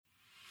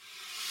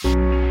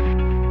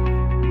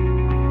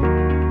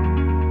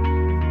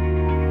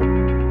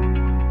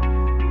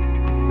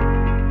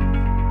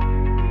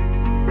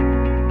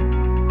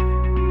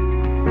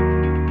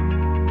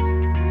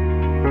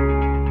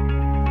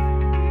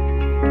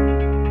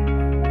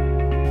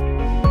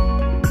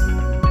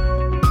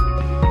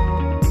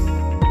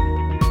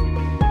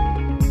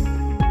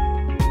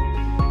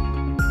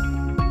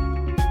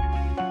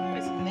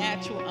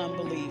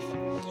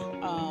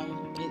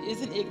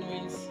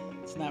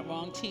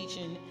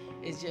teaching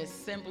is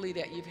just simply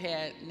that you've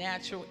had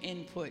natural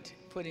input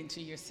put into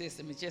your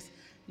system. It's just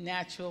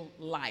natural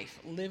life,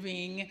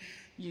 living.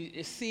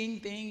 You're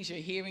seeing things, you're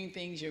hearing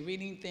things, you're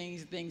reading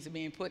things, things are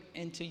being put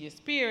into your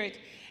spirit,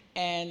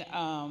 and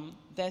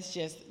that's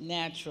just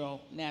natural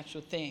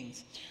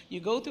things. You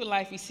go through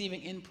life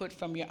receiving input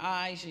from your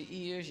eyes, your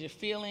ears, your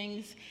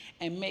feelings,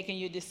 and making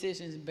your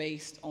decisions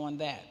based on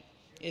that.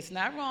 It's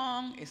not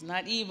wrong, it's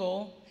not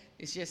evil,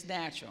 it's just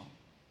natural,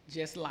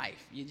 just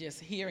life. You're just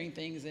hearing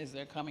things as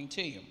they're coming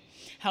to you.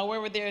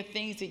 However, there are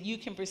things that you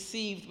can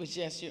perceive with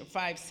just your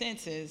five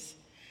senses,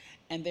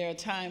 and there are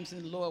times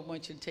when the Lord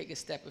wants you to take a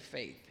step of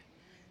faith.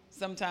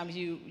 Sometimes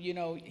you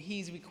know,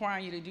 he's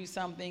requiring you to do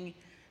something.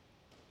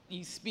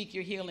 You speak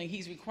your healing,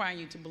 he's requiring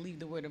you to believe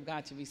the word of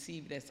God to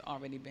receive that's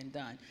already been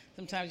done.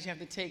 Sometimes you have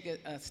to take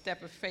a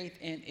step of faith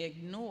and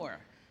ignore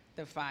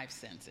the five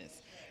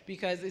senses,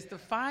 because it's the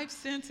five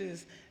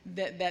senses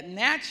that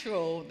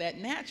natural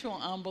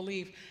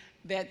unbelief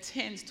that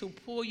tends to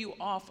pull you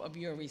off of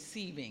your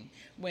receiving.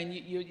 When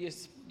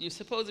you're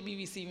supposed to be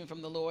receiving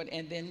from the Lord,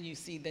 and then you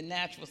see the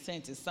natural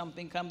senses.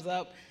 Something comes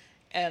up,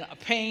 and a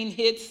pain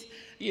hits,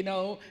 you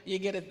know, you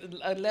get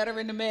a letter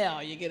in the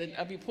mail, you get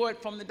a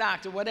report from the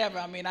doctor, whatever.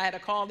 I mean, I had a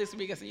call this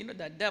week. I said, you know,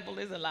 the devil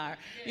is a liar.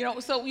 You know,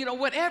 so, you know,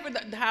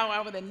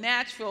 however the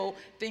natural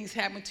things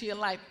happen to your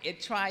life,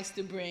 it tries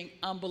to bring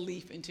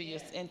unbelief into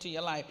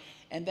your life.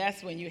 And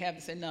that's when you have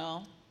to say,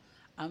 no,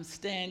 I'm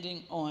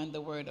standing on the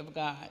word of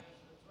God.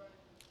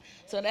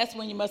 So that's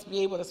when you must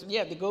be able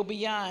to go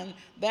beyond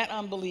that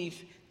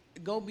unbelief,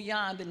 go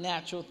beyond the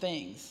natural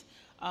things.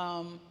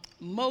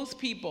 Most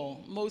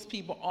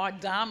people are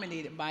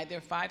dominated by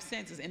their five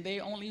senses, and they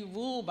only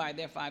rule by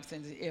their five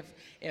senses.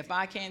 If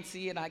I can't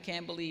see it, I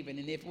can't believe it.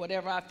 And if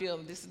whatever I feel,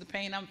 this is the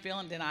pain I'm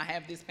feeling, then I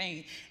have this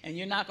pain. And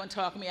you're not going to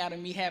talk me out of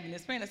me having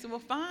this pain. I said, well,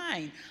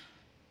 fine.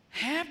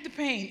 Have the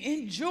pain.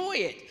 Enjoy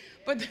it.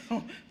 But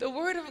the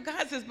word of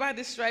God says, by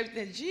the stripes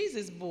that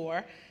Jesus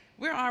bore,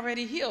 we're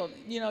already healed.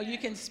 You know, you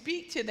can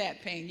speak to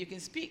that pain. You can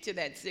speak to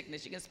that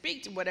sickness. You can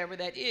speak to whatever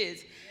that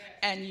is,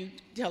 and you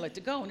tell it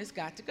to go, and it's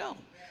got to go.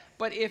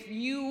 But if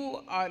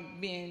you are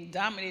being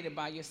dominated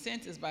by your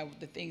senses, by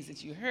the things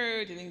that you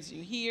heard, the things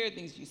you hear,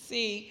 things you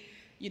see,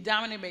 you're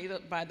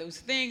dominated by those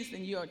things,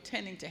 then you're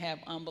tending to have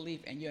unbelief,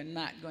 and you're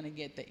not going to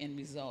get the end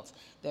results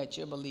that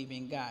you're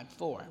believing God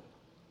for.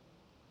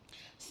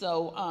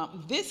 So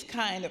this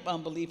kind of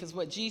unbelief is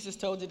what Jesus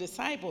told the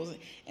disciples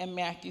in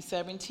Matthew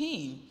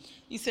 17.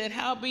 He said,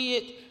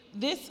 howbeit,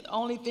 this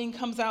only thing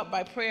comes out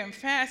by prayer and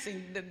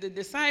fasting. The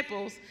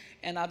disciples,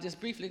 and I'll just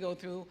briefly go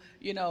through,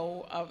 you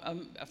know,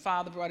 a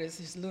father brought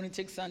his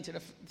lunatic son to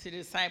the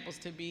disciples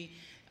to be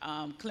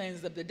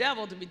cleansed of the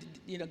devil, to be,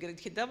 you know,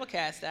 get a devil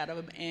cast out of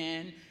him.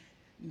 And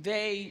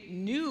they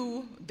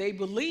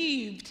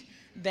believed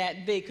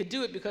that they could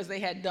do it because they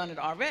had done it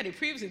already.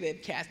 Previously, they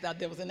had cast out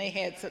devils, and they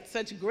had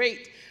such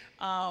great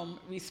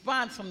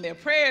response from their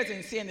prayers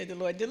and seeing that the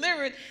Lord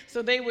delivered.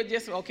 So they would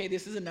just, okay,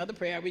 this is another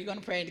prayer. We're going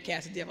to pray to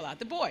cast the devil out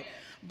the boy.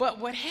 But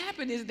what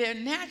happened is their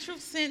natural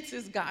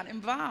senses got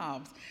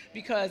involved,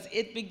 because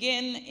it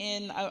began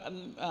in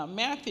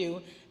Matthew,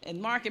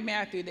 and Mark and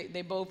Matthew,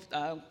 they both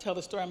tell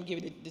the story. I'm going to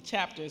give you the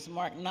chapters.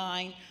 Mark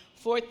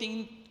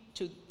 9:14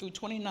 through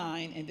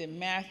 29, and then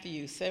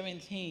Matthew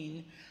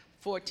 17:14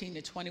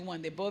 to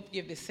 21. They both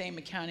give the same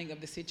accounting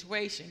of the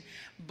situation.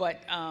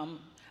 But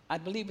I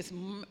believe it's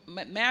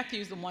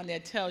Matthew's the one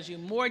that tells you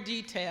more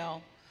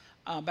detail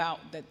about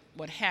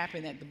what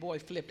happened, that the boy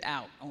flipped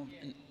out on.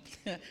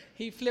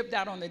 He flipped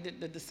out on the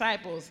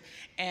disciples,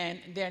 and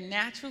their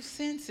natural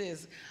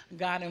senses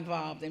got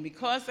involved. And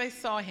because they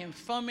saw him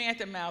foaming at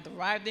the mouth,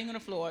 writhing on the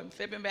floor,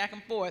 flipping back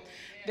and forth,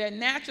 their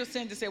natural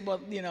senses said,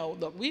 well, you know,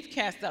 look, we've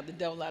cast out the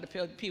devil out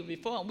of people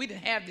before, and we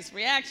didn't have this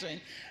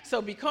reaction.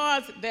 So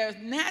because their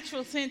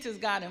natural senses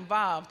got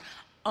involved,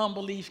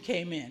 unbelief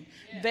came in.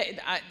 Yeah.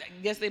 I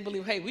guess they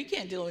believe, hey, we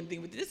can't do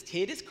anything with this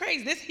kid. It's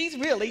crazy. He's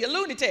really a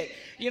lunatic,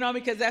 you know,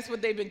 because that's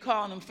what they've been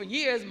calling him for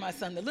years, my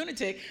son, the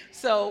lunatic.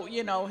 So,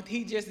 you know,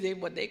 he just did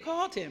what they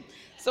called him.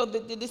 So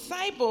the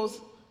disciples,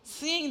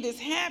 seeing this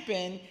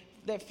happen,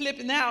 they're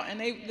flipping out, and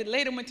they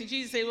later went to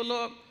Jesus and said, well,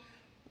 Lord,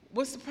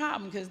 what's the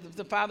problem? Because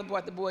the father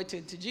brought the boy to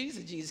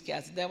Jesus. Jesus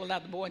cast the devil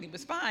out the boy, and he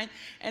was fine.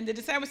 And the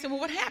disciples said, well,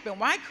 what happened?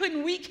 Why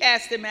couldn't we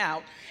cast him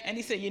out? And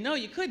he said, you know,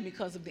 you couldn't,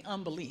 because of the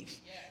unbelief.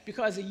 Yeah.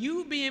 Because of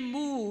you being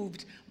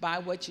moved by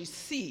what you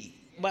see,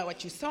 by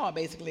what you saw,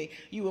 basically.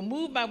 You were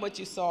moved by what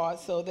you saw,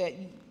 so that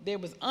there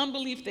was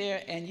unbelief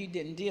there, and you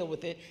didn't deal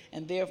with it,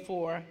 and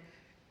therefore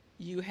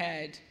you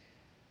had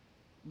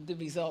the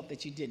result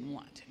that you didn't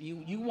want.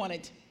 You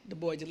wanted the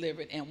boy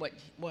delivered, and what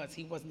was,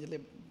 he wasn't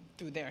delivered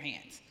through their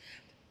hands.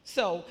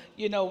 So,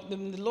 you know, the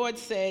Lord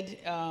said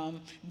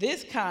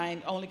this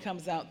kind only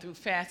comes out through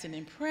fasting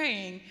and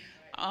praying,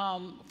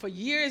 for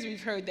years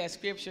we've heard that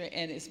scripture,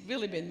 and it's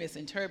really been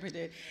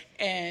misinterpreted,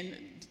 and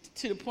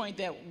to the point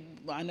that,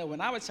 well, I know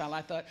when I was a child,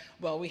 I thought,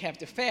 well, we have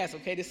to fast.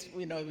 Okay, this,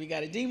 we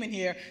got a demon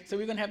here, so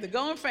we're going to have to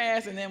go and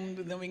fast, and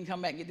then we can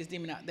come back and get this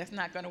demon out. That's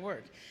not going to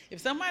work.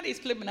 If somebody's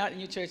flipping out in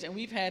your church, and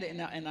we've had it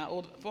in our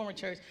old former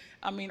church,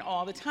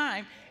 all the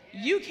time,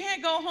 you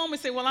can't go home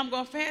and say, well, I'm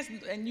going to fast,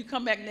 and you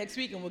come back next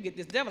week and we'll get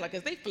this devil out,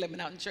 because they flipping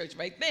out in church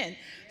right then.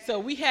 So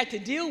we had to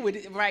deal with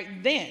it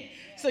right then.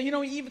 So,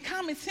 even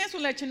common sense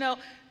will let you know,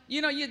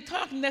 you're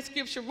talking that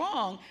scripture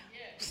wrong.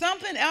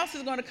 Something else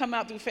is going to come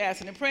out through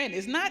fasting and praying.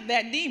 It's not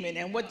that demon.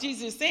 And what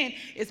Jesus is saying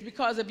is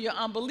because of your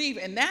unbelief.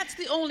 And that's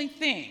the only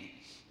thing.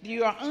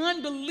 Your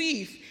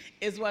unbelief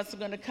is what's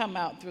going to come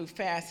out through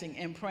fasting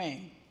and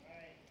praying.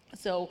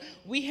 So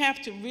we have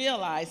to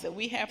realize that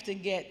we have to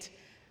get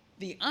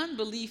the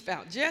unbelief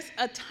out. Just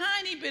a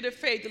tiny bit of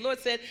faith. The Lord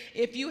said,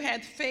 if you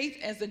had faith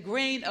as a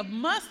grain of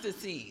mustard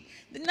seed,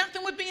 then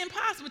nothing would be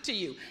impossible to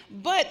you.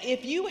 But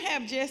if you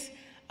have just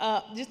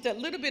a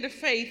little bit of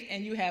faith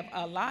and you have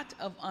a lot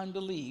of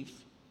unbelief,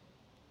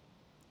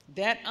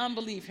 that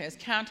unbelief has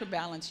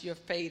counterbalanced your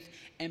faith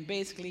and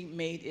basically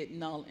made it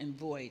null and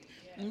void.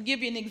 Yeah. Let me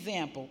give you an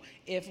example.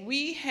 If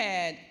we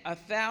had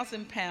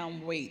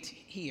 1,000-pound weight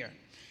here,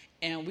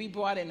 and we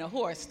brought in a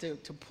horse to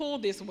pull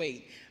this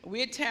weight.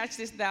 We attached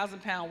this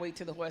 1,000-pound weight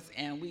to the horse,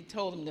 and we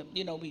told him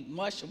to, we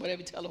mush or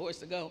whatever, tell the horse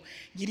to go,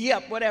 giddy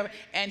up, whatever.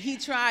 And he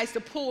tries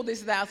to pull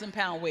this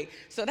 1,000-pound weight.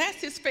 So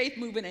that's his faith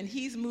moving, and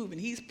he's moving.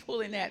 He's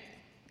pulling that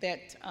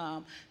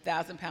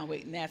 1,000-pound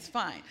weight, and that's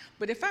fine.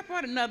 But if I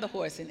brought another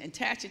horse and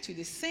attached it to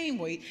the same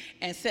weight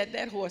and set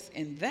that horse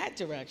in that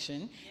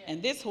direction,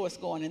 and this horse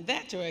going in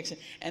that direction,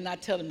 and I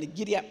tell him to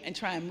giddy up and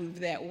try and move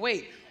that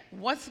weight,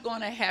 what's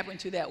going to happen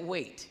to that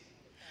weight?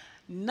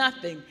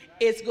 Nothing.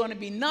 It's going to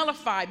be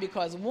nullified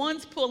because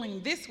one's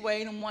pulling this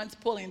way and one's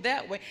pulling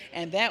that way,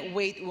 and that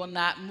weight will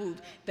not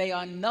move. They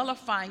are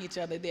nullifying each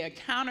other. They are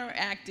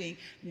counteracting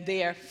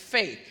their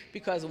faith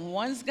because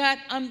one's got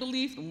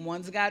unbelief and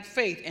one's got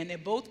faith, and they're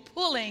both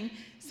pulling.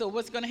 So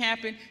what's going to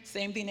happen?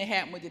 Same thing that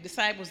happened with the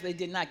disciples. They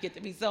did not get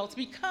the results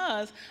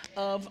because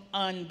of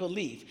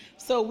unbelief.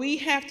 So we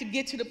have to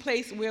get to the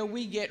place where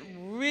we get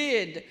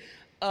rid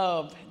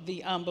of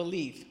the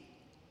unbelief.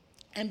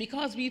 And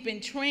because we've been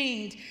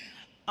trained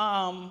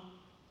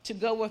to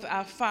go with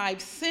our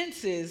five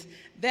senses,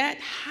 that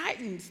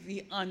heightens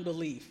the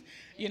unbelief.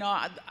 The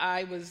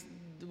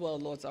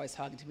Lord's always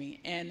talking to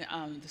me. And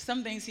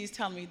some things he's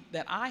telling me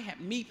that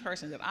me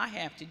personally, that I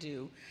have to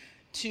do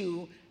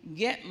to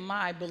get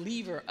my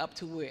believer up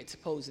to where it's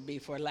supposed to be,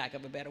 for lack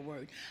of a better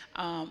word.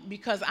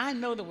 Because I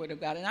know the Word of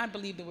God, and I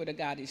believe the Word of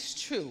God is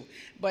true.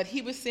 But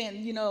he was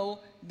saying,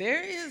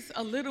 there is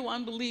a little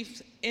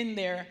unbelief in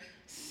there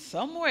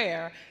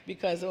somewhere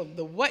because of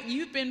what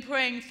you've been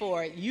praying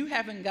for. You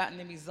haven't gotten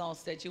the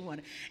results that you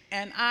wanted.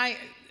 And I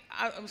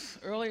was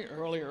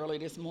early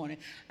this morning,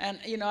 and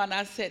and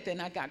I sat there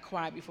and I got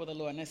quiet before the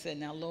Lord, and I said,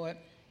 now Lord,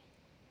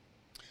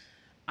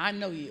 I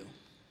know you.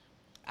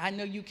 I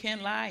know you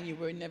can't lie, and your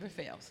word never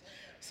fails.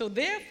 So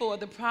therefore,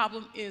 the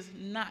problem is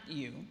not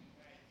you.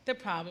 The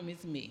problem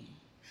is me.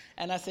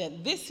 And I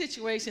said, this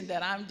situation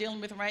that I'm dealing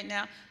with right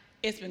now,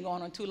 it's been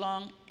going on too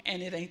long,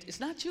 and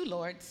it's not you,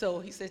 Lord. So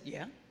he said,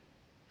 yeah.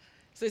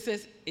 So he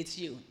says, it's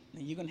you,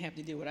 and you're going to have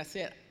to do it. I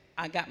said,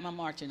 I got my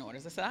marching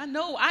orders. I said, I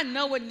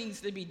know what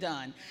needs to be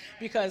done,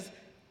 because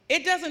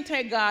it doesn't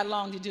take God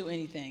long to do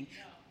anything.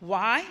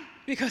 Why?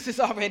 Because it's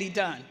already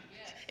done.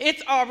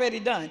 It's already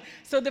done.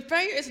 So the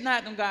failure is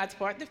not on God's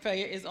part. The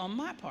failure is on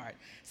my part.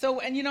 So,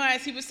 and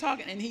as he was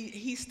talking, and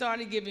he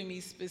started giving me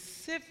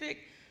specific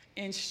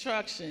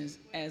instructions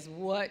as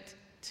what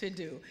to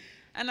do.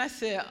 And I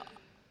said,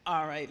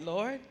 all right,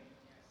 Lord,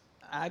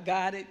 I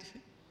got it.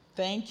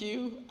 Thank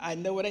you. I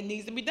know what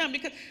needs to be done.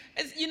 Because,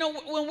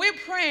 when we're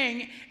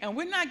praying and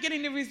we're not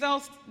getting the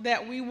results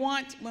that we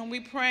want when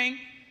we're praying,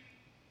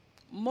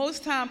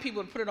 most time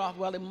people put it off,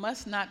 well, it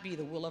must not be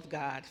the will of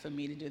God for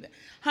me to do that.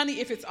 Honey,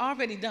 if it's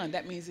already done,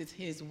 that means it's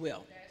his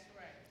will. That's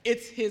right.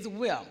 It's his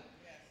will.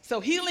 Yes. So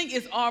healing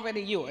is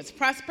already yours.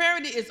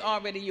 Prosperity is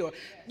already yours.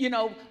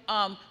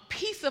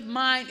 Peace of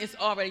mind is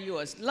already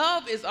yours.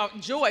 Love is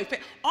joy.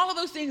 All of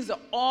those things are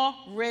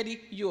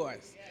already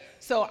yours.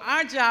 So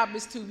our job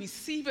is to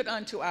receive it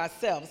unto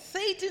ourselves.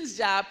 Satan's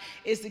job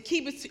is to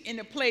keep us in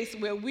a place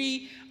where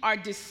we are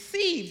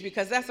deceived,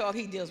 because that's all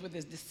he deals with,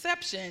 is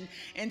deception,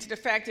 into the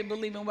fact of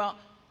believing, well,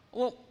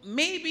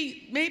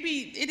 maybe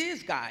it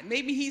is God.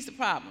 Maybe he's the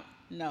problem.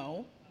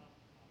 No,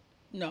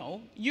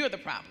 you're the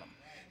problem.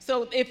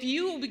 So if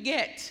you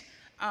get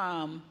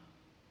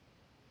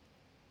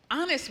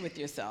honest with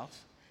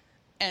yourself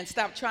and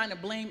stop trying to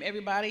blame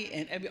everybody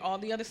and all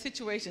the other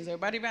situations,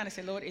 everybody around, and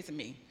say, Lord, it's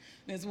me.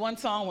 There's one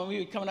song when we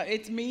were coming up,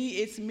 it's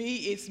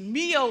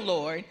me, oh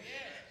Lord. Yes.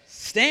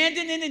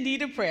 Standing in the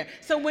need of prayer.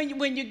 So when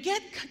you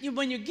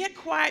get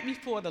quiet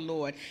before the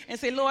Lord and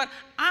say, Lord,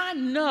 I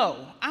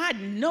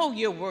know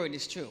your word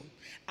is true.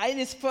 It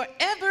is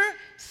forever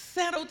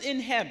settled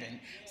in heaven.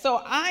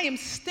 So I am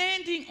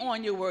standing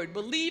on your word,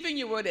 believing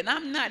your word, and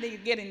I'm not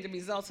getting the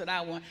results that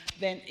I want,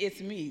 then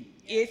it's me.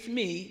 It's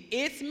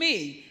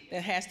me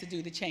that has to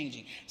do the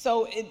changing.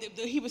 So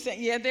he was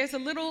saying, yeah, it's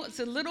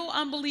a little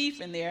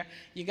unbelief in there.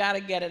 You got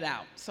to get it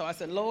out. So I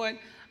said, Lord,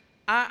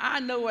 I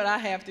know what I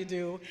have to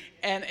do.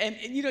 And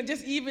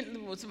just even,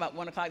 it was about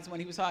 1 o'clock this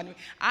morning, he was talking to me.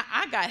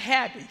 I got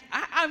happy.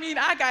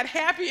 I got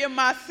happy in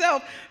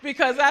myself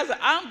because I said,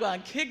 I'm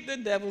going to kick the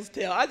devil's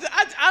tail. I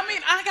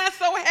got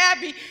so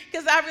happy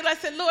because I realized,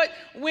 I said, Lord,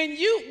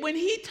 when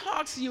he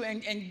talks to you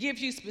and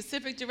gives you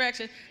specific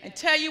direction and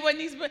tell you what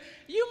needs to be,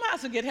 you might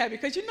as well get happy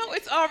because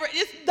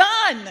it's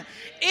done.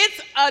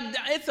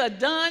 It's a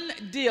done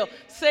deal.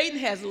 Satan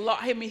has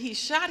lost. He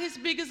shot his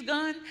biggest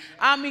gun.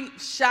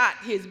 Shot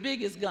his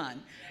biggest gun.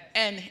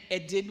 And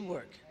it didn't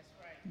work.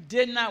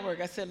 Did not work.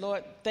 I said,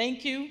 Lord,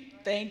 thank you.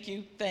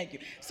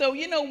 So,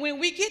 when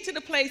we get to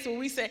the place where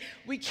we say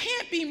we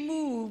can't be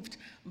moved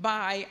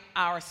by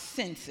our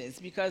senses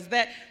because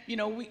that,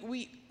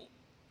 we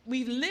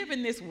live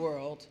in this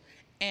world,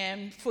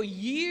 and for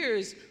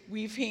years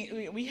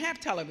we have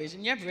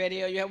television, you have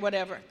radio, you have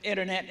whatever,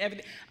 internet,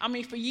 everything.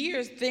 For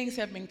years things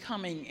have been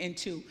coming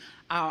into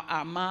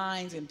our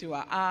minds and through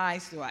our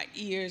eyes, through our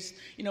ears.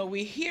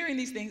 We're hearing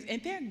these things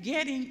and they're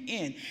getting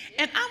in.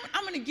 And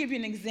I'm going to give you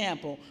an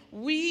example.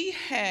 We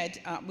had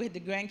the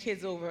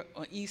grandkids over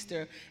on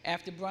Easter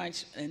after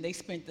brunch, and they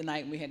spent the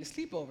night and we had a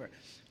sleepover.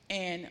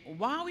 And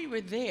while we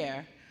were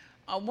there,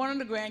 one of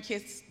the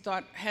grandkids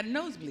had a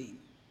nosebleed.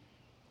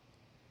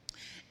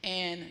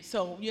 And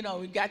so,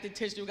 we got the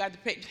tissue, we got the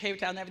paper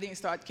towel and everything, and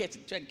started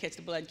trying to catch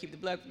the blood and keep the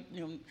blood,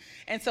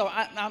 And so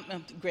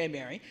I'm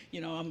Granberry,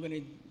 I'm going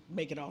to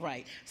make it all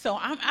right. So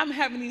I'm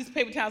having these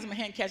paper towels in my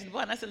hand catching the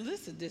blood. And I said,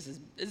 listen, this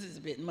is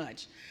a bit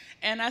much.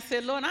 And I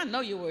said, Lord, I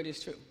know your word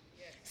is true.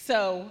 Yes.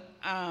 So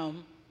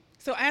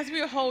as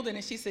we were holding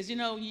it, she says,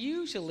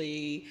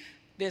 usually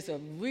there's a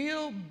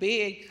real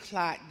big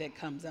clot that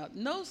comes out.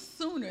 No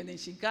sooner than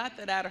she got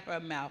that out of her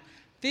mouth,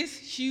 this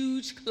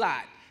huge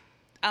clot,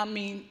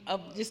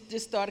 just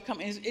started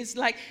coming. It's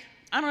like,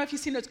 I don't know if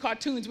you've seen those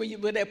cartoons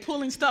where they're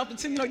pulling stuff and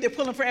seems like they're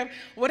pulling forever.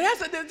 Well,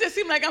 it just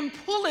seemed like I'm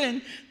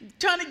pulling,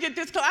 trying to get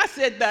this clot. I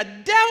said, the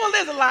devil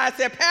is a lie. I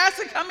said,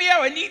 Pastor, come here.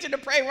 I need you to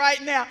pray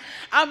right now.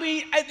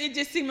 It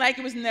just seemed like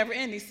it was never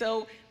ending.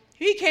 So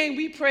he came,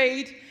 we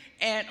prayed,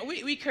 and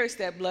we cursed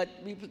that blood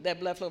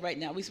flow right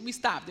now. We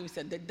stopped. And we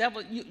said, the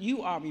devil,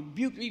 you are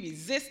rebuked. We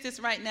resist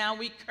this right now.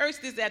 We curse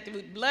this at the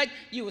root. Blood,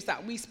 you will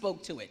stop. We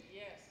spoke to it.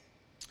 Yes.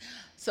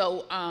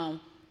 So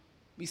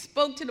we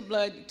spoke to the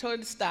blood, told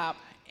it to stop,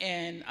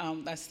 and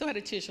I still had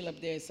a tissue up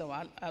there, so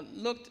I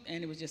looked,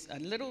 and it was just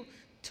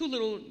two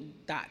little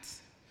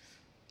dots.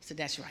 I said,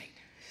 that's right.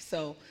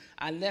 So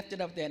I left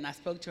it up there, and I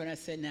spoke to her, and I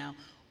said, now,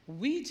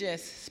 we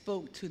just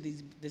spoke to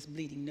this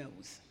bleeding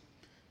nose.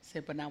 I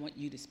said, but I want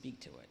you to speak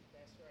to it.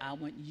 That's right. I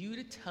want you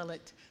to tell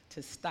it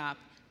to stop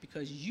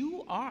because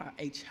you are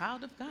a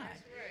child of God.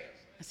 That's right.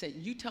 I said,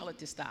 you tell it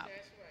to stop.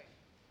 That's right.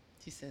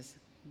 She says,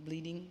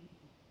 bleeding,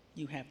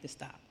 you have to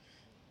stop.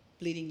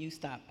 Bleeding, you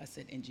stop. I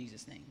said, in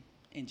Jesus' name.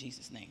 In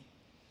Jesus' name.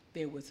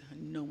 There was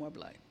no more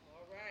blood.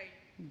 All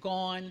right.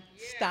 Gone,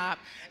 yeah. Stop.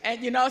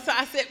 And so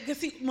I said, because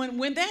see,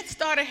 when that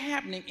started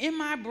happening in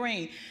my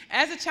brain,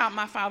 as a child,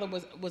 my father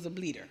was a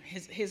bleeder.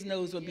 His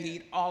nose would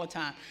bleed all the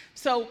time.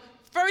 So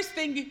first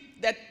thing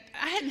that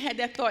I hadn't had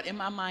that thought in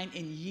my mind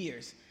in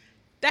years.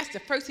 That's the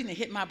first thing that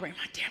hit my brain.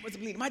 My dad was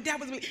bleeding.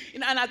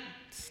 And I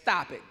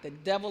stop it. The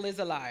devil is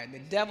a liar. The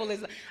devil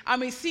is.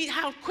 See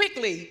how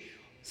quickly.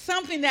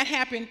 Something that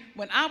happened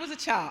when I was a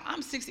child.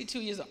 I'm 62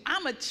 years old.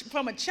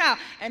 From a child,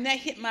 and that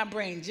hit my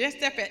brain just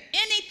after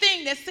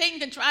anything that Satan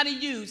can try to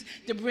use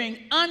to bring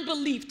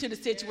unbelief to the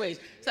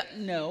situation. So,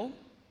 no.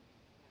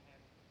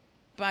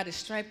 By the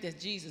stripe that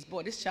Jesus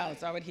bore, this child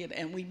is already here.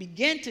 And we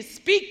began to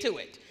speak to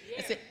it.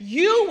 And said,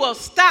 you will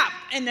stop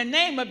in the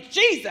name of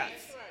Jesus.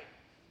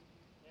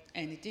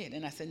 And it did.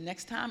 And I said,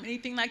 next time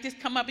anything like this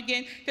come up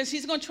again, because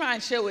she's going to try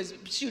and shoot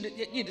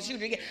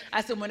it again.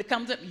 I said, when it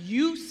comes up,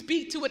 you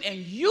speak to it and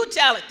you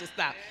tell it to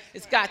stop.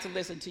 It's got to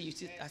listen to you.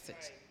 I said,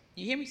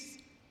 you hear me?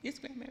 Yes,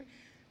 Grandmary.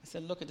 I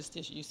said, look at this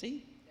tissue. You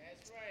see?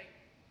 That's right.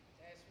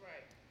 That's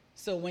right.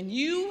 So when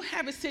you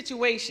have a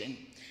situation,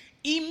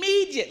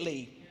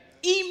 immediately,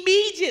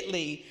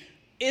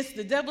 it's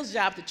the devil's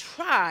job to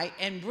try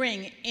and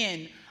bring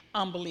in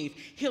unbelief.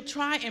 He'll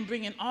try and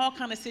bring in all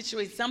kind of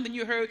situations. Something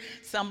you heard,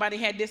 somebody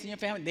had this in your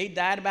family, they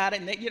died about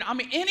it. And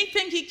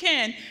anything he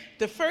can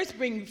to first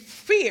bring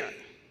fear,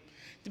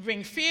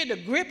 to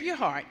grip your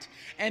heart,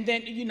 and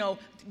then,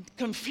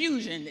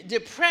 confusion,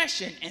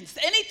 depression, and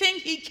anything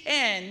he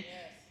can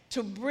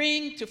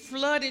to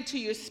flood into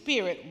your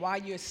spirit while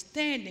you're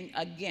standing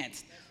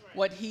against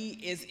what he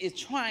is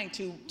trying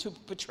to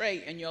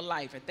portray in your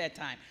life at that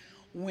time.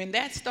 When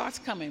that starts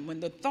coming,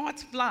 when the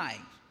thoughts fly,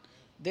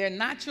 they're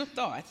not your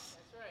thoughts.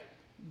 That's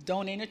right.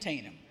 Don't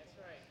entertain them. That's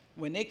right.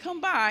 When they come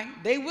by,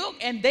 they will,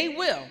 and they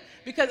will.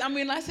 Because, I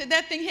mean, like I said,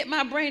 that thing hit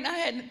my brain. I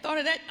hadn't thought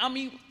of that, I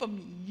mean, for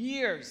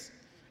years.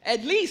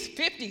 At least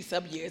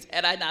 50-some years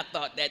had I not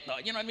thought that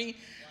thought. You know what I mean?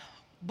 Wow.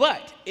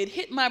 But it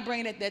hit my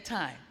brain at that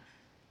time.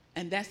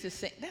 And that's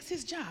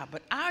his job.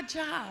 But our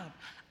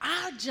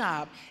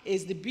job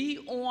is to be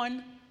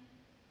on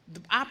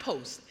our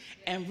post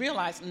and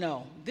realize,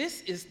 no,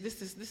 this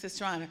is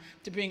trying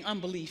to bring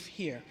unbelief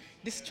here.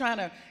 This is trying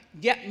to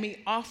get me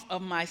off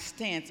of my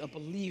stance of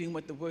believing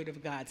what the Word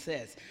of God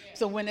says. Yeah.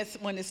 So when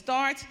it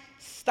starts,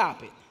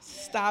 stop it.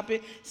 Stop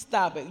it.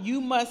 Stop it. You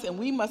must, and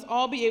we must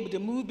all be able to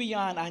move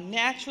beyond our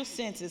natural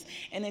senses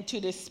and into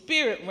the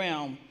spirit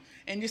realm.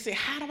 And you say,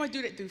 how do I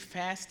do that? Through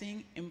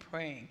fasting and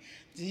praying.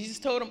 Jesus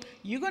told them,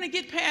 you're going to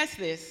get past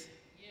this.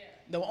 Yeah.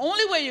 The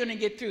only way you're going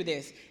to get through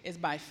this is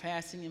by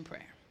fasting and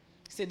prayer.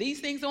 He said, these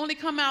things only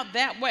come out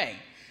that way.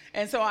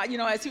 And so,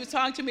 as he was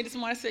talking to me this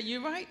morning, I said,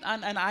 you're right.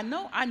 And I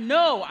know.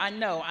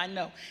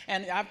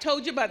 And I've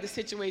told you about the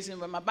situation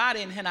with my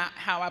body and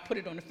how I put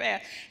it on the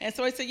fast. And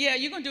so he said, yeah,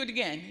 you're going to do it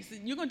again. He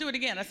said, you're going to do it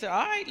again. I said,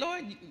 all right,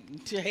 Lord.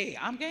 Hey,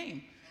 I'm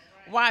game.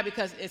 Right. Why?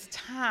 Because it's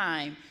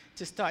time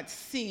to start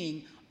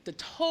seeing the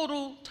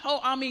total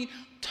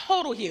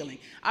healing.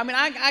 I mean,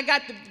 I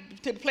got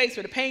to the place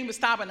where the pain was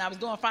stopping. I was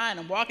doing fine.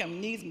 I'm walking, my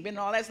knees and bending,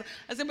 all that stuff.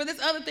 I said, but there's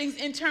other things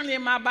internally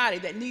in my body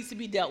that needs to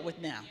be dealt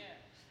with now.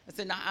 Yeah. I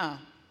said,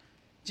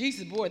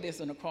 Jesus bore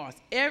this on the cross.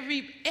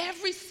 Every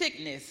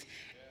sickness,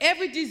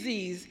 every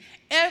disease,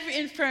 every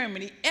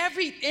infirmity,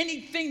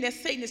 anything that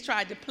Satan has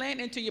tried to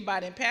plant into your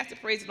body, and Pastor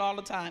prays it all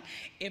the time.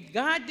 If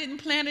God didn't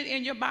plant it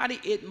in your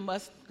body, it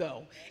must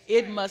go.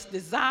 It must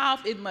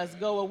dissolve. It must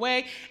go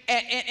away.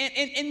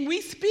 And we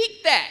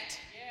speak that.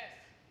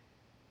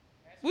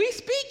 We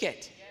speak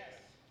it.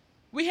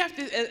 We have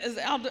to, as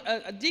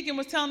a deacon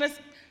was telling us,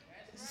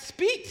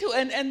 speak to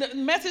it. And the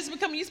message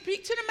becoming, you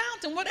speak to the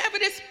mountain. Whatever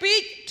it is,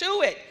 speak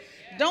to it.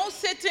 Don't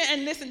sit there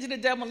and listen to the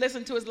devil and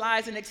listen to his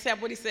lies and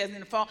accept what he says in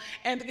the fall.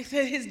 And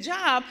his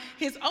job,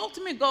 his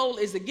ultimate goal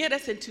is to get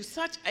us into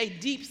such a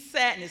deep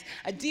sadness,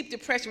 a deep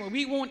depression where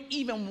we won't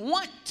even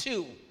want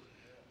to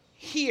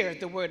hear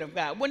the word of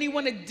God. When you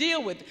want to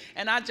deal with it.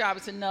 And our job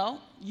is to know,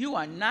 you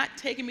are not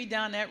taking me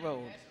down that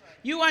road.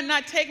 You are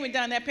not taking me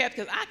down that path,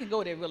 because I can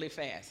go there really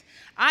fast.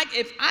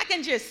 If I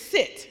can just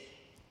sit,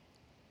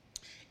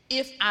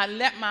 if I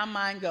let my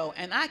mind go,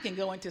 and I can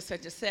go into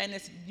such a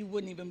sadness, you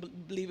wouldn't even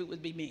believe it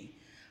would be me.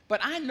 But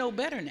I know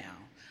better now.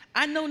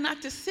 I know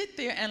not to sit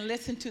there and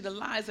listen to the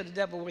lies of the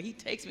devil where he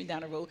takes me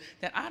down a road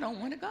that I don't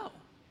want to go.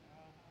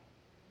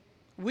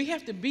 We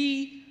have to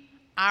be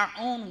our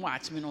own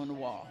watchman on the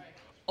wall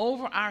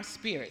over our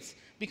spirits,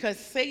 because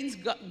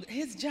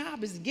his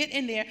job is to get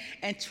in there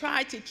and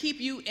try to keep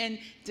you in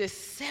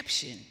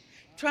deception.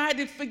 Try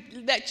to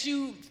that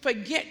you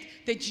forget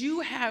that you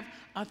have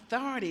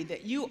authority,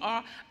 that you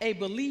are a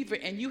believer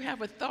and you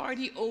have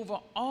authority over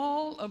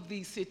all of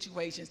these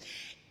situations.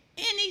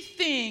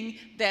 Anything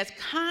that's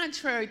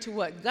contrary to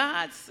what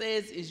God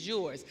says is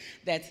yours,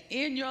 that's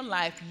in your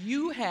life,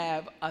 you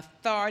have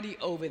authority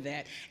over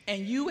that.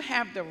 And you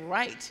have the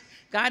right.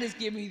 God has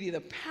given you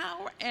the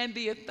power and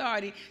the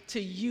authority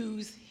to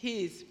use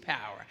his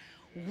power.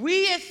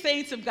 We as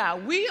saints of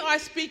God, we are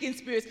speaking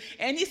spirits.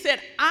 And he said,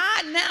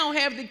 I now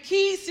have the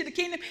keys to the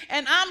kingdom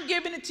and I'm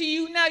giving it to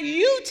you. Now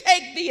you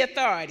take the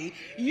authority.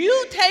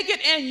 You take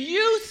it and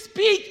you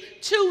speak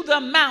to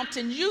the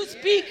mountain. You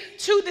speak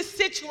to the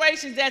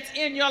situations that's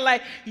in your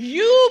life.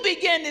 You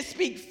begin to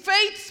speak.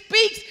 Faith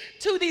speaks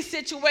to these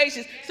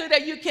situations so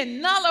that you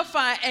can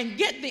nullify and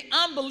get the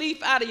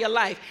unbelief out of your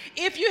life.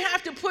 If you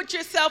have to put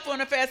yourself on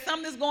a fast,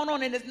 something's going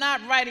on and it's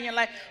not right in your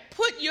life,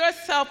 put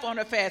yourself on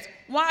a fast.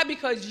 Why?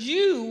 Because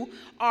you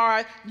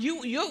are,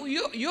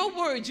 your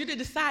words, you're the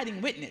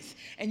deciding witness.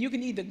 And you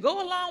can either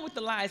go along with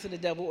the lies of the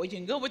devil or you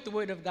can go with the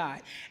word of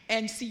God.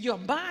 And see, your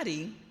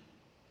body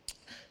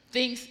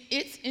thinks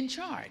it's in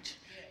charge.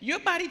 Your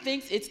body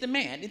thinks it's the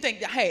man. You think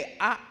that, hey,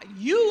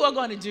 you are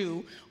going to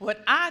do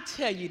what I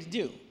tell you to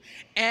do.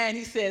 And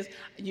he says,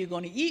 you're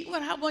going to eat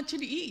what I want you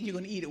to eat. You're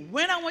going to eat it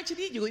when I want you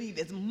to eat. You're going to eat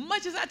as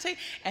much as I tell you.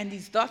 And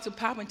these thoughts will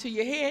pop into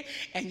your head.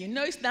 And you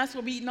know you're not supposed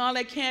to be eating all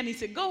that candy. He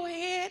said, go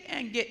ahead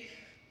and get.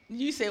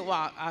 You say,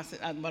 well,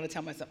 I'm going to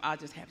tell myself, I'll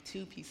just have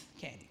 2 pieces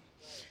of candy.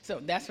 So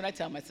that's what I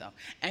tell myself.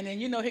 And then,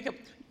 hiccup.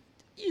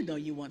 You know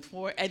you want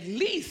 4, at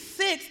least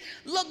 6.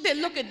 Look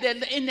at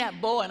that in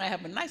that bowl. And I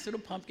have a nice little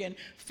pumpkin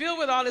filled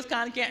with all this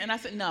kind of candy. And I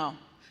said, no,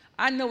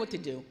 I know what to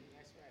do.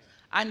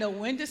 I know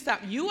when to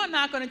stop. You are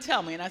not going to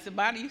tell me. And I said,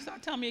 body, you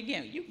start telling me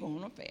again, you're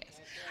going on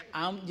fast.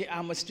 I'm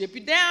going to strip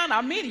you down.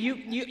 I mean,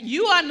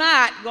 you are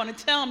not going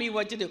to tell me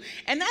what to do.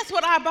 And that's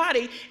what our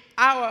body,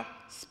 our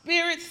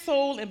spirit,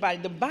 soul, and body,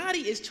 the body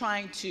is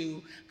trying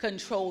to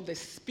control the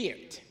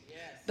spirit. Yes.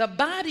 The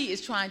body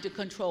is trying to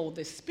control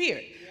the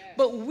spirit. Yes.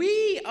 But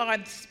we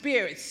are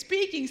spirits,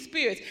 speaking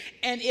spirits.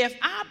 And if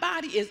our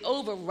body is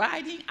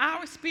overriding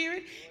our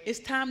spirit, it's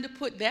time to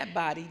put that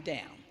body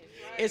down.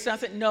 It's not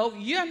saying, no,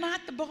 you're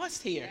not the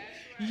boss here.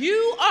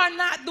 You are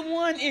not the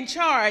one in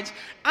charge.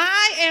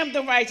 I am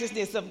the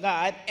righteousness of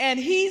God, and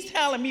he's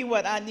telling me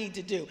what I need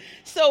to do.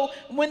 So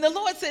when the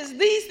Lord says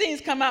these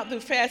things come out through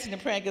fasting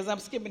and praying, because I'm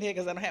skipping here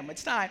because I don't have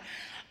much time,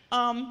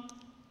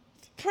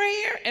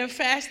 prayer and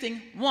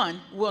fasting, one,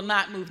 will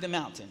not move the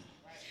mountain.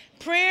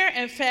 Prayer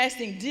and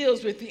fasting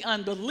deals with the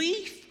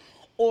unbelief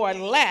or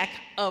lack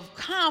of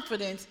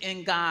confidence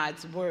in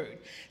God's word.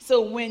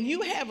 So when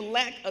you have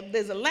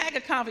there's a lack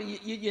of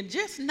confidence, you're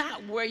just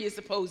not where you're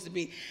supposed to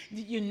be.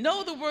 You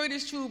know the word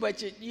is true, but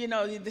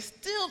there's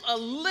still a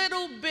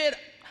little bit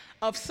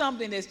of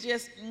something that's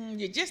just,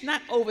 you're just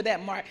not over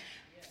that mark.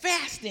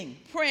 Fasting,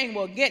 praying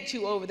will get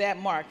you over that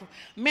mark.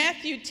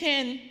 Matthew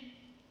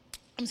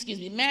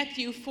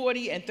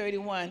 40 and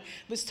 31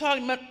 was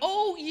talking about,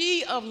 oh,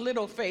 ye of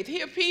little faith.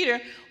 Here Peter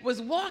was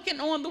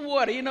walking on the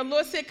water. The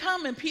Lord said,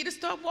 come, and Peter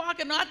started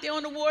walking out there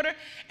on the water.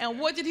 And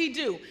what did he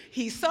do?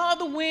 He saw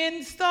the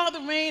wind, saw the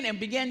rain, and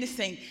began to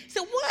sink. He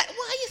said, what?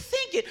 Why are you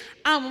sinking?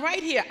 I'm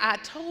right here. I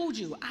told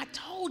you.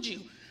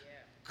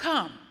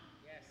 Come.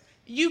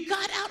 You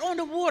got out on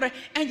the water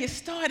and you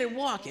started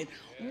walking.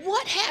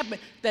 What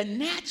happened? The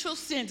natural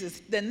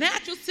senses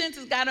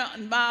got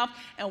involved,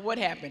 and what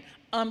happened?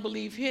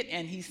 Unbelief hit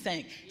and he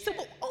sank. So,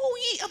 oh,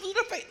 ye of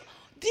little faith,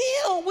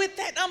 deal with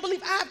that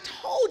unbelief. I've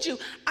told you,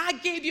 I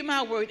gave you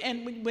my word.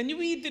 And when you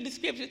read through the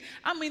scriptures,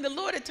 the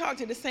Lord had talked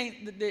to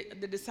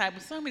the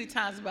disciples so many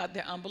times about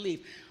their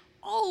unbelief.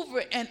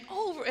 Over and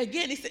over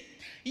again, he said,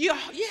 you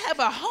have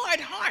a hard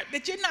heart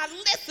that you're not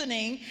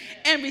listening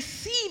and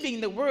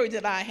receiving the word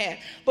that I have.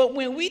 But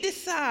when we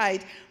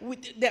decide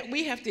that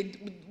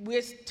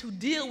we're to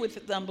deal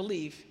with the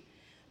unbelief,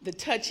 the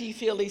touchy,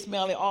 feely,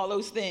 smelly, all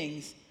those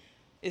things,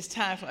 it's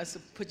time for us to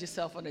put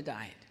yourself on a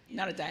diet.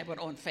 Not a diet, but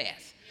on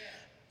fast.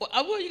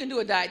 Well, you can do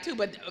a diet too,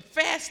 but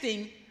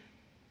fasting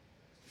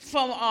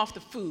from off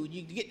the food.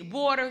 You get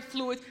water,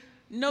 fluids,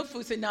 no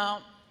food. Say, no,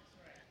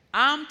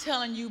 I'm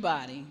telling you,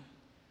 body,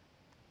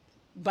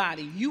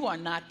 you are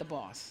not the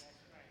boss.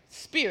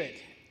 Spirit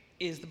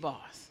is the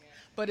boss.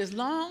 But as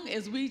long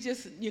as we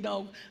just,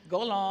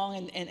 go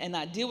along and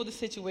not deal with the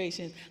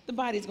situation, the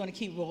body's going to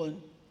keep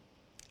rolling.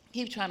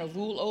 Keep trying to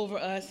rule over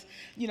us.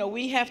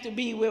 We have to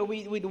be where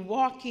we're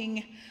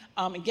walking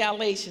in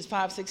Galatians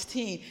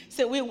 5:16.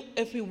 So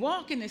if we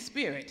walk in the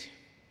Spirit,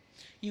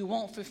 you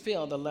won't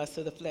fulfill the lust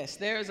of the flesh.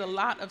 There's a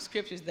lot of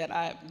scriptures that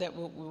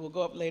will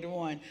go up later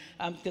on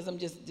because I'm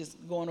just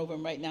going over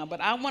them right now. But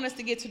I want us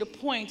to get to the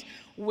point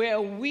where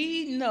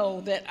we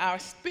know that our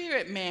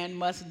spirit man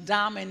must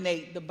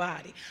dominate the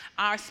body.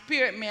 Our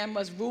spirit man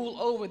must rule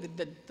over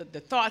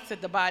the thoughts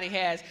that the body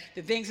has,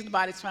 the things that the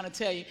body's trying to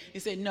tell you. You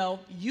say, no,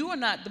 you are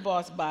not the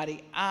boss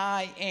body.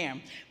 I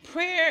am.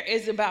 Prayer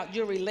is about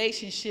your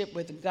relationship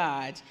with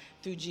God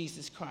through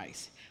Jesus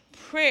Christ.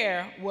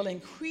 Prayer will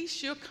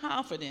increase your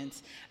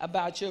confidence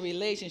about your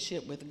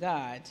relationship with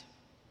God.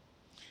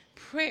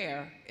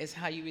 Prayer is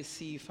how you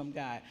receive from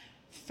God.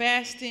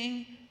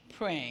 Fasting,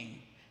 praying.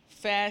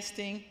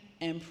 Fasting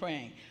and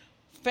praying.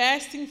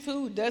 Fasting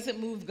food doesn't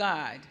move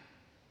God.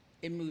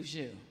 It moves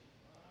you.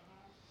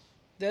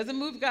 Doesn't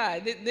move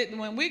God.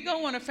 When we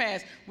go on a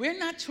fast, we're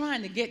not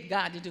trying to get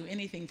God to do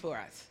anything for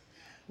us.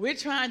 We're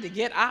trying to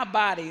get our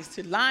bodies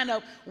to line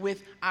up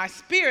with our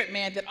spirit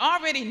man that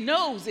already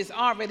knows it's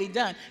already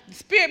done. The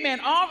spirit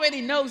man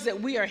already knows that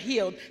we are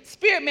healed. The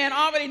spirit man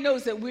already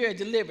knows that we are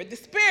delivered. The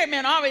spirit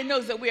man already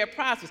knows that we are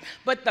prosperous.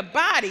 But that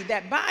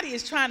body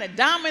is trying to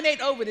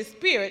dominate over the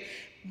spirit.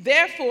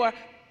 Therefore,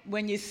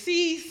 when you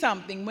see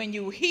something, when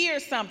you hear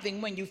something,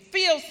 when you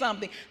feel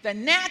something, the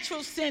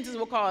natural senses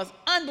will cause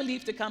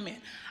unbelief to come in.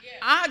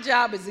 Yeah. Our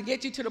job is to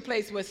get you to the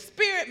place where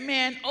spirit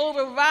man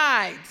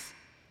overrides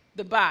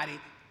the body.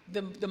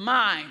 The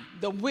mind,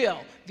 the will,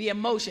 the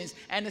emotions.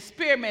 And the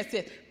spirit man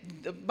said,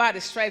 by the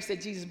stripes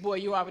that Jesus bore,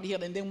 you're already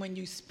healed. And then when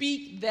you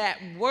speak that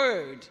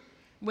word,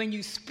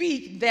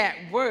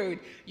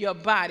 your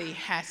body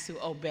has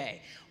to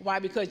obey. Why?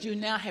 Because you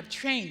now have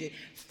trained it.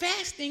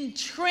 Fasting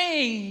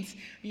trains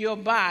your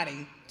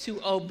body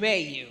to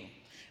obey you.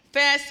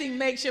 Fasting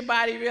makes your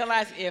body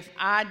realize, if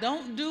I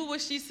don't do what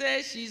she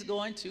says, she's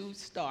going to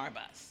starve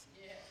us.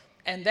 Yeah.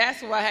 And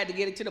that's why I had to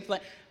get it to the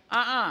place.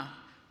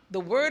 The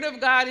word of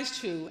God is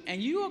true,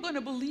 and you are going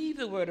to believe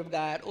the word of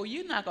God, or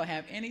you're not going to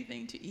have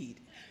anything to eat.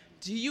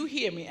 Do you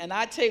hear me? And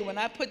I tell you, when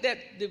I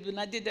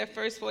did that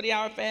first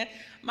 40-hour fast,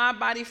 my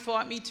body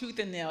fought me tooth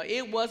and nail.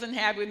 It wasn't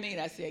happy with me,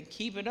 and I said,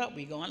 keep it up.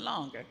 We're going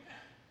longer.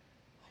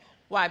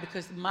 Why?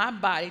 Because my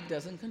body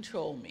doesn't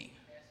control me.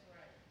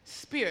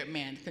 Spirit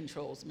man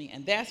controls me,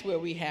 and that's where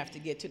we have to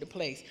get to the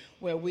place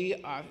where we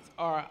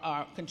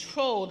are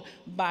controlled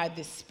by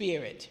the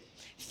Spirit.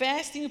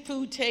 Fasting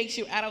food takes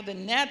you out of the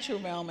natural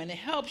realm, and it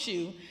helps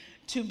you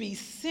to be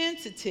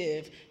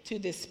sensitive to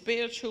the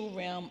spiritual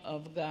realm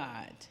of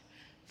God.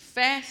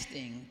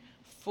 Fasting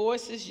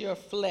forces your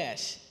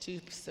flesh to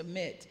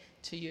submit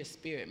to your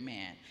spirit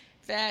man.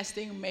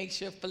 Fasting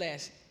makes your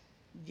flesh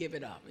give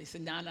it up. He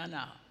said, no.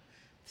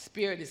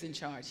 Spirit is in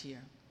charge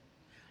here.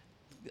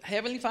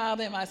 Heavenly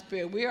Father and my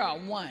spirit, we are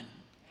one.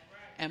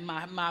 and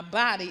my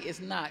body is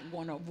not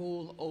going to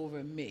rule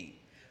over me.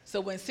 So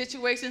when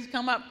situations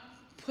come up,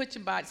 put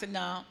your body, say,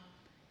 no,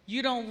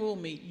 you don't rule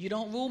me. You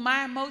don't rule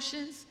my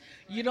emotions.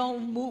 You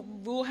don't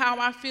rule how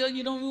I feel.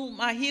 You don't rule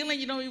my healing.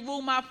 You don't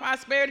rule my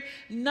prosperity.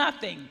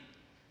 Nothing.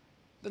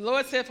 The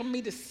Lord said for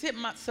me to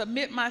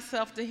submit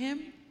myself to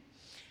him.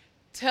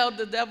 Tell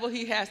the devil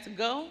he has to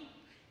go.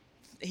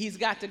 He's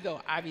got to go.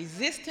 I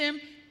resist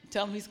him.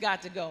 Tell him he's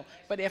got to go.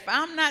 But if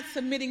I'm not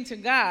submitting to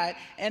God,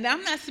 and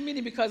I'm not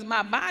submitting because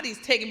my body's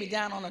taking me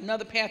down on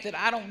another path that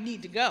I don't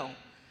need to go,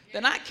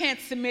 then I can't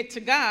submit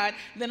to God,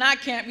 then I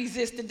can't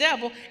resist the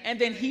devil,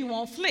 and then he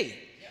won't flee.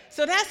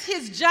 So that's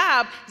his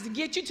job, is to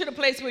get you to the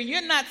place where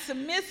you're not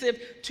submissive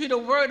to the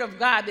word of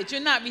God, that you're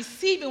not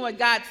receiving what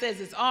God says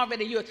is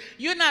already yours.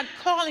 You're not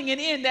calling it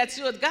in that's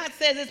yours. God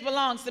says this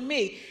belongs to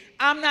me.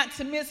 I'm not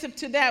submissive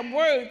to that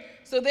word.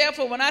 So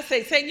therefore, when I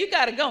say, Satan, you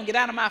got to go and get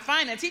out of my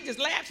finance, he just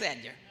laughs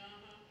at you.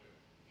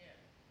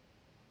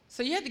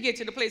 So you have to get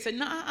to the place and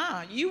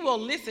say, you will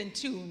listen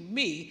to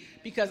me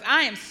because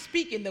I am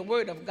speaking the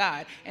word of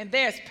God. And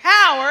there's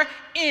power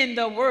in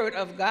the word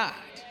of God.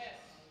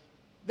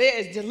 There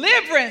is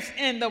deliverance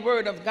in the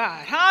word of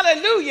God.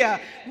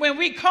 Hallelujah. When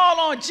we call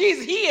on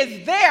Jesus, he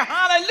is there.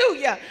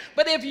 Hallelujah.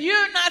 But if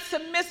you're not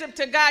submissive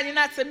to God, you're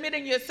not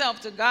submitting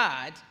yourself to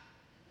God,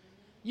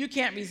 you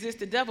can't resist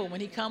the devil when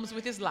he comes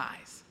with his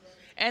lies.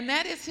 And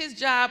that is his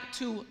job,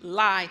 to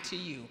lie to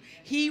you.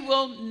 He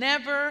will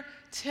never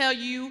tell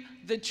you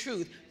the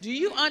truth. Do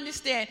you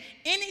understand?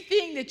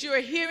 Anything that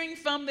you're hearing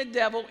from the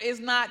devil is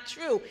not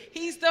true.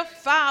 He's the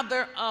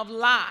father of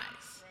lies.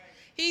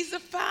 He's the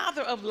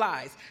father of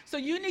lies. So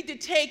you need to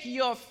take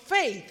your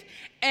faith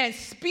and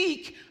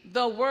speak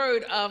the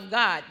word of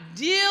God.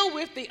 Deal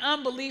with the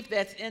unbelief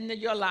that's in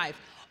your life.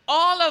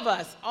 All of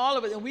us,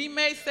 and we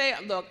may say,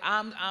 look,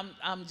 I'm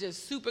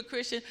just super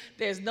Christian.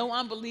 There's no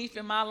unbelief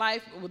in my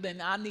life. Well,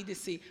 then I need to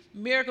see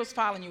miracles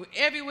following you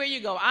everywhere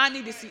you go. I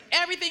need to see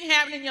everything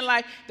happening in your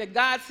life that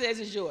God says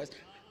is yours.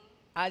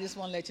 I just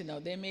want to let you know,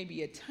 there may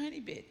be a tiny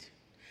bit,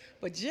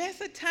 but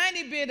just a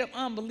tiny bit of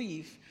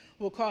unbelief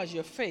will cause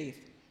your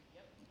faith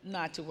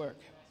not to work.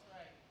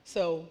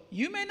 So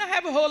you may not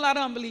have a whole lot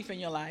of unbelief in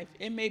your life.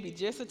 It may be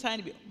just a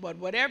tiny bit, but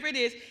whatever it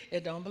is,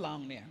 it don't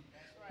belong there.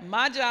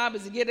 My job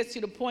is to get us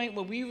to the point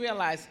where we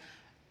realize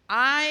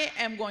I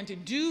am going to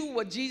do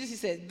what Jesus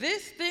said.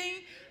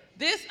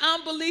 This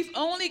unbelief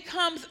only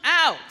comes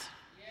out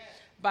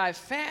by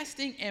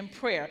fasting and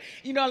prayer.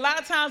 You know, a lot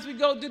of times we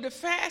go do the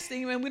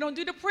fasting and we don't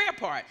do the prayer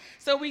part.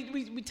 So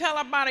we tell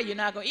our body, you're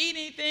not going to eat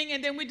anything,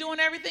 and then we're doing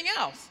everything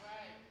else.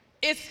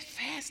 It's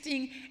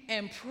fasting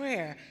and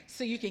prayer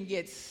so you can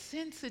get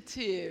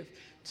sensitive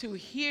to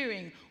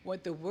hearing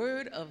what the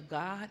word of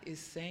God is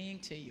saying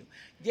to you.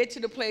 Get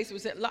to the place where you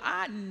say, look,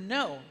 I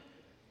know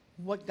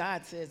what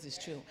God says is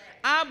true.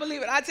 I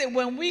believe it. I said,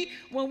 when we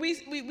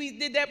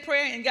did that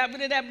prayer and got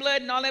rid of that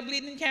blood and all that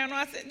bleeding and carrying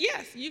on, I said,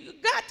 yes, you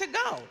got to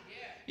go.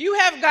 You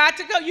have got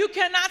to go. You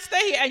cannot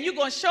stay here. And you're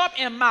going to show up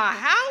in my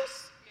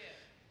house?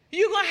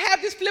 You're going to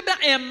have this flip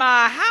out in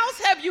my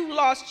house? Have you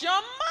lost your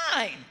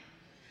mind?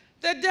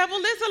 The devil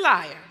is a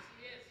liar.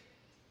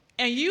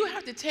 And you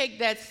have to take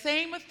that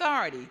same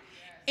authority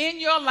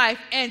in your life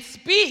and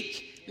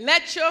speak.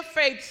 Let your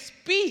faith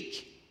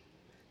speak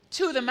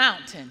to the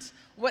mountains.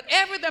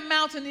 Whatever the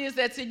mountain is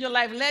that's in your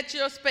life, let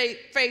your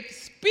faith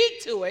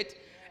speak to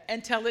it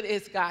and tell it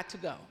it's got to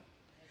go.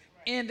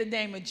 In the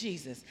name of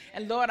Jesus.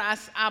 And Lord,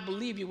 I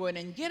believe your word.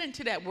 And get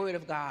into that word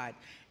of God.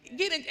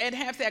 Get in and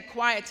have that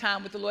quiet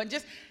time with the Lord.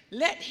 Just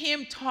let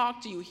him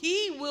talk to you.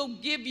 He will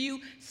give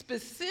you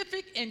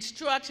specific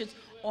instructions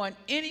on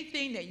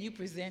anything that you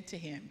present to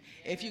him.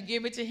 If you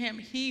give it to him,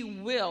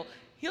 he'll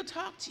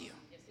talk to you.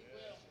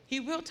 He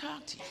will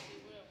talk to you.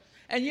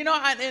 And you know,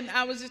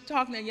 I was just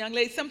talking to a young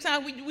lady.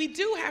 Sometimes we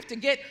do have to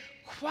get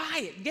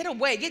quiet, get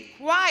away, get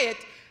quiet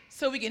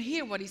so we can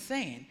hear what he's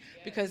saying.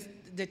 Because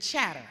the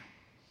chatter,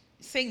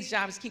 Satan's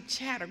job is to keep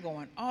chatter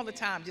going all the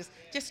time.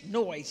 Just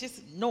noise,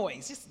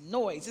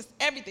 just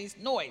everything's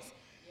noise.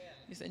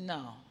 You say,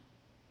 no,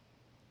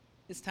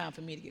 it's time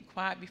for me to get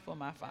quiet before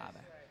my Father.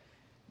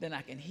 Then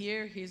I can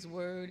hear his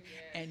word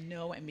and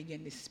know and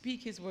begin to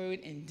speak his word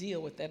and deal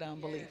with that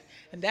unbelief.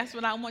 And that's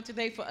what I want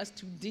today, for us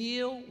to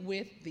deal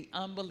with the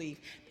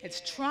unbelief.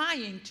 It's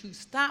trying to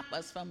stop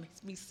us from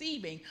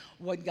receiving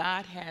what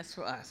God has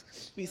for us.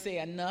 We say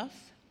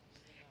enough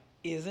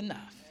is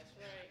enough.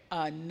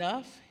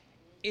 Enough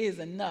is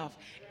enough.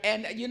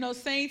 And you know,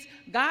 saints,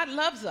 God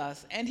loves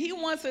us, and he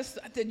wants us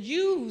to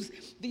use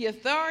the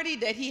authority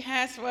that he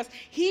has for us.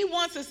 He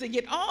wants us to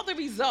get all the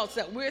results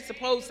that we're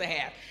supposed to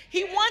have.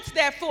 He wants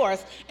that for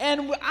us.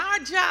 And our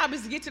job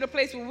is to get to the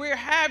place where we're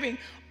having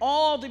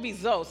all the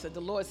results that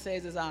the Lord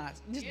says is ours.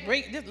 Just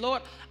bring this,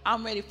 Lord,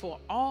 I'm ready for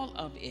all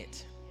of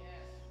it.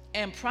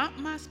 And prompt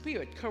my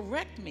spirit,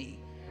 correct me.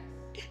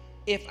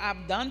 If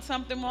I've done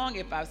something wrong,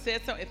 if I've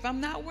said something, if I'm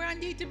not where I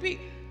need to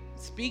be,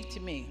 speak to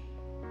me.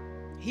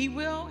 He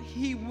will.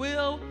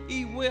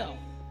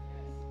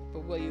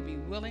 But will you be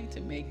willing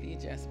to make the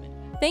adjustment?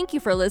 Thank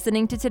you for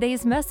listening to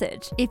today's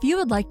message. If you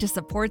would like to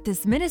support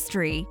this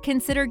ministry,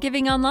 consider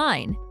giving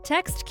online.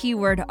 Text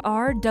keyword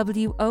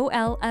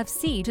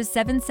RWOLFC to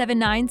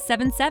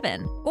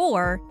 77977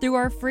 or through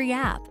our free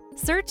app.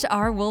 Search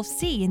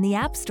RWolfC in the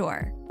App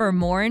Store. For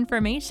more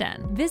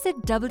information, visit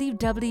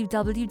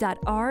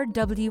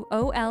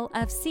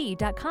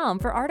www.rwolfc.com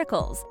for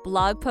articles,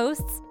 blog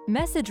posts,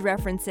 message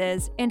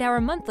references, and our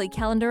monthly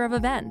calendar of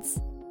events.